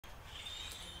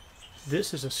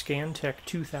This is a Scantech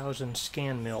 2000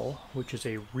 scan mill, which is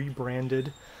a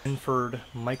rebranded Denford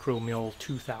Micromill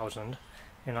 2000,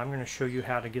 and I'm going to show you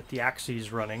how to get the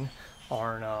axes running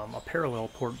on a parallel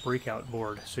port breakout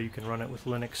board so you can run it with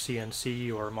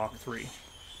LinuxCNC or Mach3.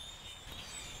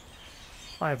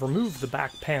 I've removed the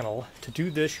back panel. To do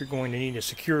this, you're going to need a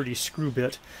security screw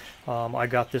bit. I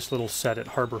got this little set at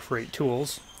Harbor Freight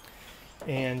Tools,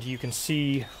 and you can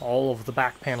see all of the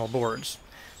back panel boards.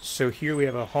 So here we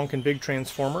have a honkin' big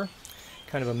transformer,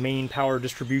 kind of a main power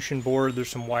distribution board. There's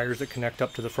some wires that connect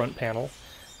up to the front panel.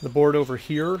 The board over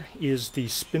here is the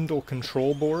spindle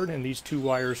control board, and these two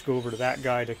wires go over to that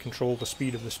guy to control the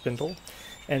speed of the spindle.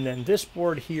 And then this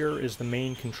board here is the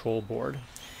main control board.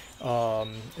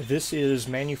 This is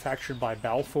manufactured by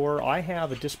Balfour. I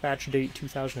have a dispatch date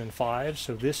 2005,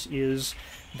 so this is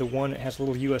the one that has a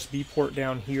little USB port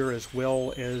down here as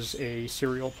well as a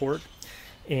serial port.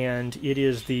 And it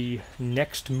is the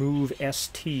Next Move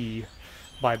ST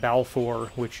by Balfour,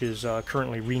 which is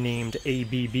currently renamed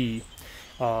ABB.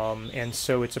 And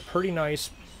so it's a pretty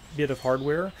nice bit of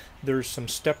hardware. There's some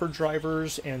stepper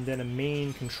drivers and then a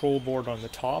main control board on the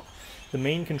top. The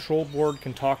main control board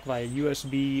can talk via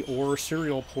USB or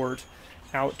serial port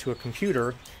out to a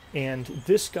computer, and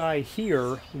this guy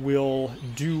here will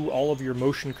do all of your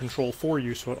motion control for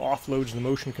you, so it offloads the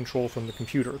motion control from the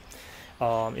computer.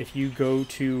 If you go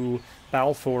to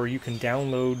Balfour, you can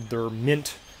download their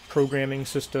Mint programming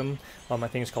system. I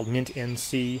think it's called Mint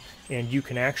NC, and you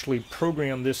can actually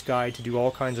program this guy to do all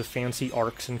kinds of fancy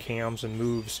arcs and cams and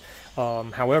moves.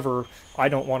 However, I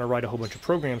don't want to write a whole bunch of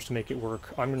programs to make it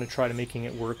work. I'm going to try to making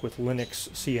it work with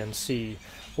LinuxCNC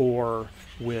or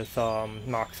with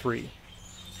Mach3.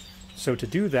 So to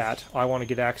do that, I want to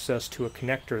get access to a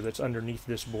connector that's underneath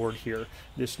this board here,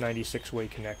 this 96-way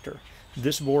connector.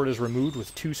 This board is removed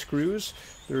with two screws.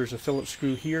 There's a Phillips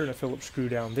screw here and a Phillips screw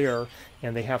down there,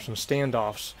 and they have some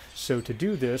standoffs. So to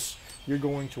do this, you're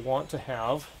going to want to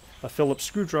have a Phillips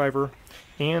screwdriver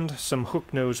and some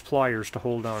hook nose pliers to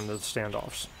hold on to the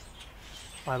standoffs.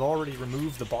 I've already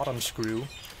removed the bottom screw,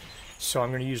 so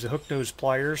I'm going to use the hook nose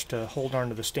pliers to hold on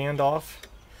to the standoff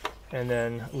and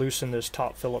then loosen this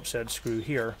top Phillips head screw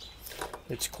here.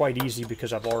 It's quite easy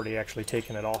because I've already actually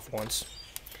taken it off once.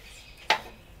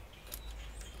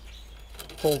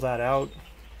 Pull that out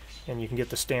and you can get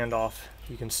the standoff.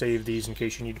 You can save these in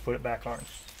case you need to put it back on.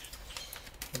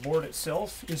 The board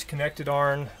itself is connected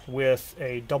on with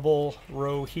a double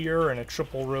row here and a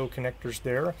triple row connectors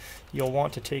there. You'll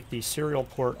want to take the serial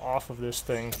port off of this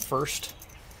thing first,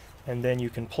 and then you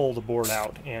can pull the board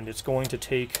out, and it's going to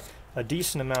take a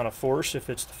decent amount of force if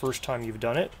it's the first time you've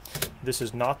done it. This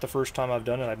is not the first time I've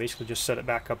done it. I basically just set it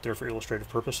back up there for illustrative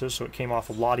purposes, so it came off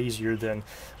a lot easier than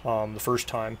the first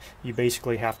time. You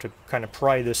basically have to kind of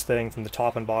pry this thing from the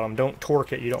top and bottom. Don't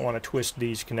torque it. You don't want to twist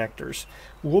these connectors.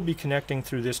 We'll be connecting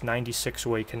through this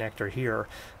 96-way connector here.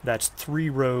 That's 3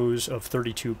 rows of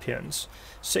 32 pins.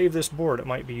 Save this board. It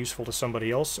might be useful to somebody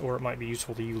else, or it might be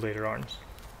useful to you later on.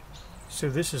 So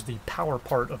this is the power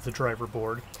part of the driver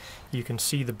board. You can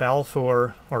see the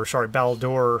Balfour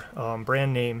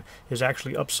brand name is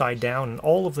actually upside down, and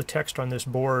all of the text on this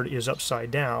board is upside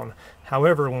down.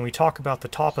 However, when we talk about the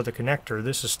top of the connector,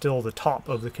 this is still the top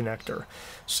of the connector.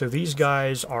 So these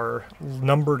guys are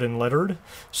numbered and lettered.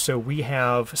 So we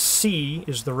have C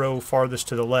is the row farthest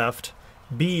to the left,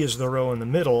 B is the row in the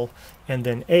middle, and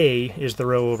then A is the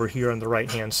row over here on the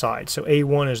right hand side. So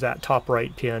A1 is that top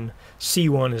right pin,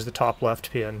 C1 is the top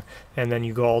left pin, and then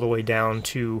you go all the way down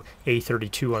to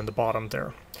A32 on the bottom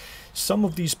there. Some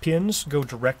of these pins go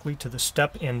directly to the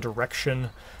step and direction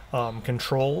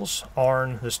controls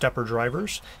on the stepper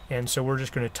drivers, and so we're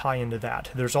just going to tie into that.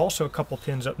 There's also a couple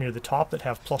pins up near the top that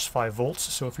have plus 5 volts,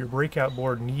 so if your breakout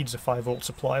board needs a 5-volt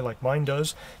supply like mine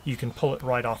does, you can pull it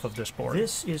right off of this board.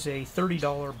 This is a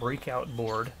 $30 breakout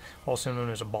board, also known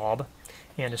as a Bob,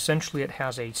 and essentially it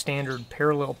has a standard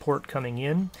parallel port coming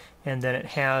in, and then it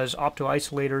has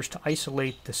opto-isolators to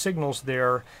isolate the signals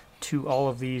there to all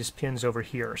of these pins over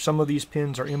here. Some of these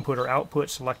pins are input or output,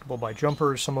 selectable by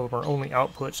jumpers. Some of them are only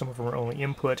output, some of them are only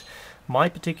input. My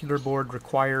particular board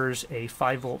requires a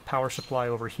 5-volt power supply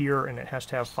over here, and it has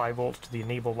to have 5 volts to the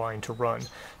enable line to run.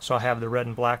 So I have the red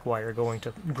and black wire going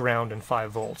to ground and 5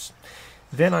 volts.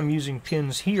 Then I'm using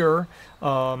pins here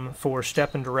for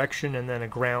step and direction, and then a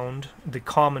ground. The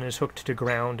common is hooked to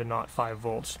ground and not 5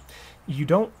 volts. You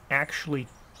don't actually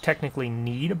technically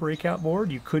need a breakout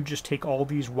board. You could just take all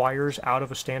these wires out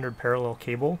of a standard parallel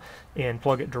cable and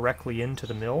plug it directly into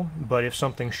the mill, but if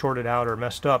something shorted out or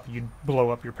messed up, you'd blow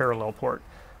up your parallel port.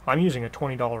 I'm using a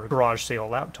 $20 garage sale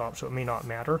laptop, so it may not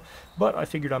matter, but I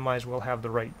figured I might as well have the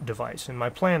right device. And my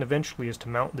plan eventually is to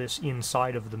mount this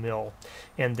inside of the mill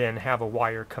and then have a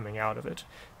wire coming out of it.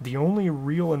 The only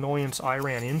real annoyance I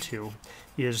ran into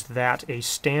is that a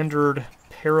standard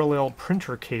parallel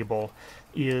printer cable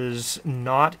is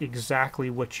not exactly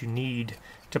what you need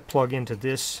to plug into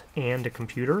this and a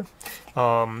computer.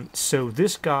 So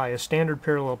this guy, a standard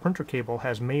parallel printer cable,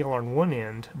 has male on one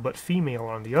end but female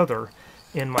on the other,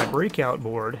 and my breakout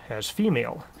board has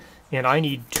female. And I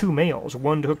need two males,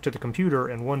 one to hook to the computer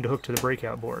and one to hook to the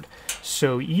breakout board.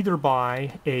 So either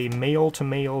buy a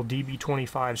male-to-male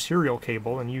DB25 serial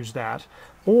cable and use that,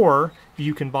 or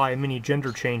you can buy a mini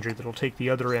gender changer that'll take the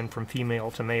other end from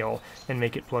female to male and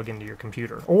make it plug into your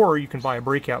computer. Or you can buy a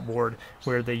breakout board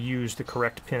where they use the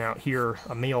correct pinout here,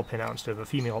 a male pinout instead of a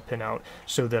female pinout,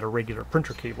 so that a regular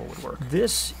printer cable would work.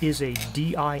 This is a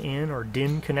DIN or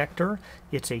DIN connector.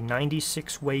 It's a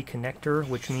 96-way connector,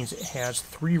 which means it has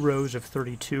 3 rows of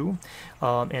 32,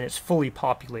 and it's fully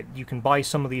populated. You can buy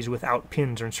some of these without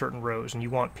pins in certain rows, and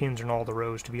you want pins in all the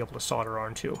rows to be able to solder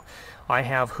onto. I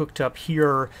have hooked up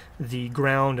here the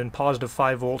ground and positive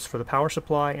 5 volts for the power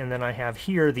supply, and then I have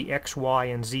here the X, Y,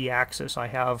 and Z axis. I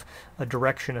have a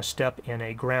direction, a step, and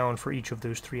a ground for each of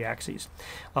those 3 axes.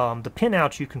 The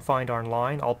pinouts you can find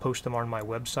online. I'll post them on my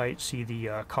website. See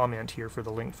the comment here for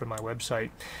the link for my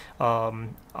website.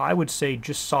 I would say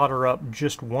just solder up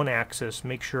just one axis,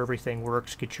 make sure everything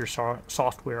works, get your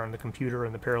software on the computer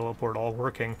and the parallel board all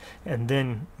working, and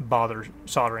then bother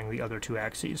soldering the other 2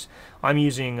 axes. I'm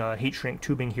using heat shrink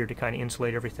tubing here to kind of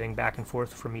insulate everything back and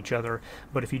forth from each other,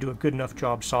 but if you do a good enough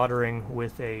job soldering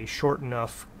with a short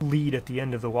enough lead at the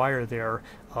end of the wire there,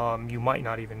 you might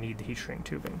not even need the heat shrink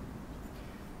tubing.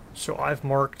 So I've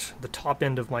marked the top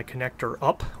end of my connector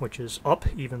up, which is up,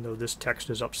 even though this text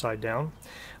is upside down.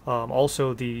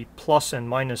 Also the plus and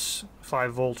minus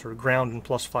 5 volts, or ground and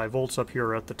plus 5 volts up here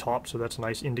are at the top, so that's a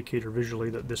nice indicator visually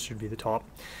that this should be the top.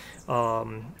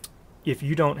 If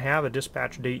you don't have a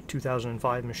dispatch date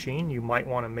 2005 machine, you might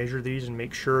want to measure these and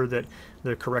make sure that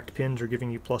the correct pins are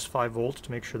giving you plus 5 volts to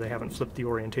make sure they haven't flipped the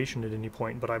orientation at any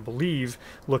point. But I believe,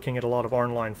 looking at a lot of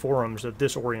online forums, that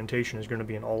this orientation is going to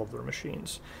be in all of their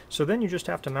machines. So then you just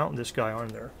have to mount this guy on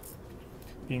there,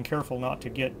 being careful not to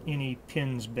get any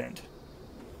pins bent.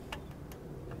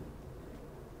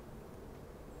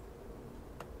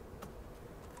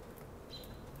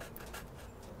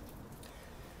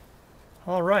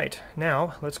 Alright,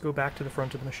 now let's go back to the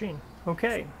front of the machine.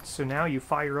 Okay, so now you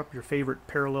fire up your favorite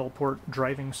parallel port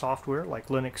driving software like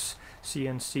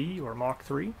LinuxCNC or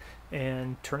Mach3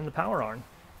 and turn the power on.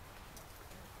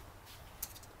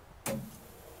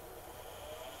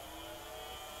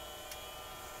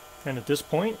 And at this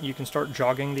point you can start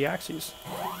jogging the axes.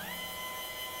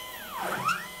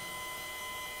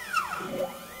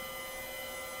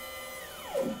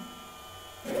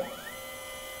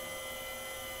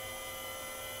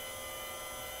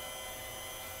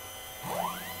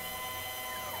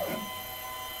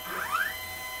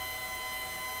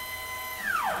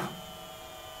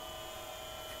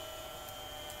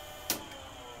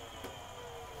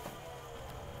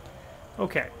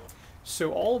 Okay,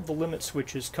 so all of the limit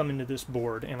switches come into this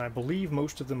board, and I believe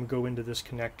most of them go into this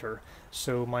connector.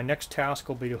 So my next task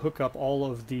will be to hook up all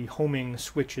of the homing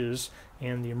switches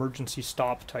and the emergency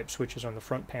stop type switches on the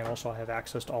front panel, so I have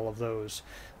access to all of those.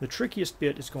 The trickiest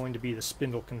bit is going to be the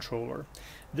spindle controller.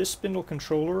 This spindle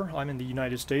controller, I'm in the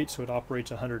United States, so it operates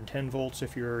 110 volts.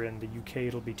 If you're in the UK,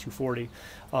 it'll be 240.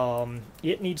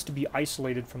 It needs to be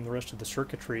isolated from the rest of the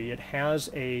circuitry. It has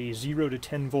a 0 to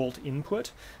 10 volt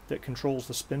input that controls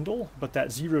the spindle, but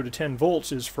that 0 to 10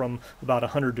 volts is from about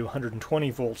 100 to 120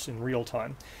 volts in real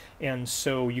time. And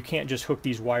so you can't just hook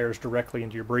these wires directly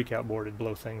into your breakout board and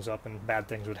blow things up and bad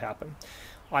things would happen.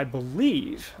 I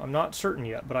believe, I'm not certain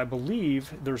yet, but I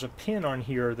believe there's a pin on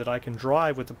here that I can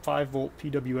drive with a 5 volt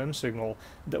PWM signal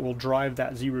that will drive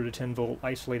that 0 to 10 volt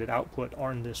isolated output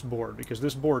on this board, because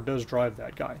this board does drive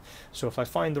that guy. So if I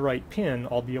find the right pin,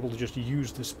 I'll be able to just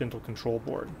use the spindle control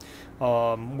board.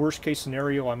 Worst case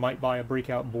scenario, I might buy a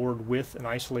breakout board with an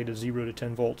isolated 0 to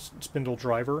 10 volt spindle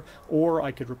driver, or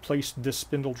I could replace this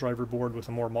spindle driver board with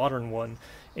a more modern one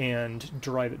and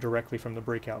drive it directly from the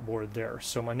breakout board there.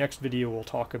 So my next video will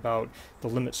talk about the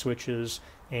limit switches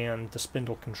and the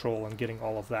spindle control and getting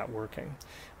all of that working.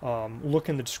 Look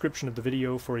in the description of the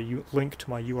video for a link to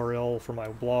my URL for my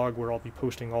blog, where I'll be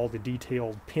posting all the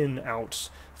detailed pin outs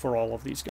for all of these guys.